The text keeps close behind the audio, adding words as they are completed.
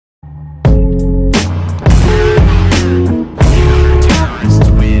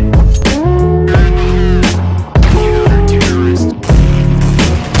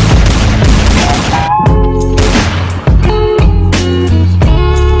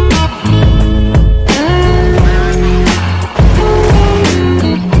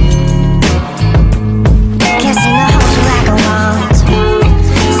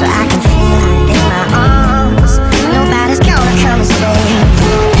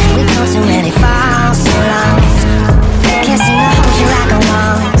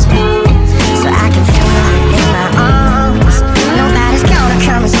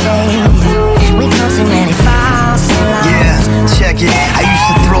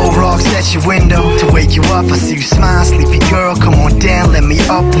me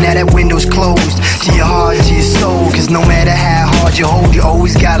up, now that window's closed. To your heart, to your soul, cause no matter how hard you hold, you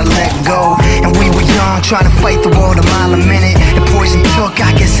always gotta let go. And we were young, trying to fight the world a mile a minute. The poison took,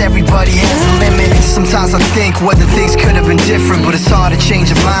 I guess everybody has a limit. Sometimes I think whether things could have been different, but it's hard to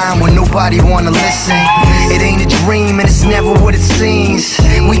change your mind when nobody wanna listen. It ain't a dream and it's never what it seems.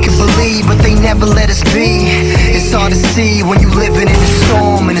 We could believe, but they never let us be. It's hard to see when you living in the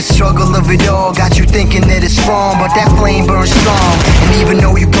storm, and the struggle of it all got you thinking that it's wrong, but that flame burns strong. And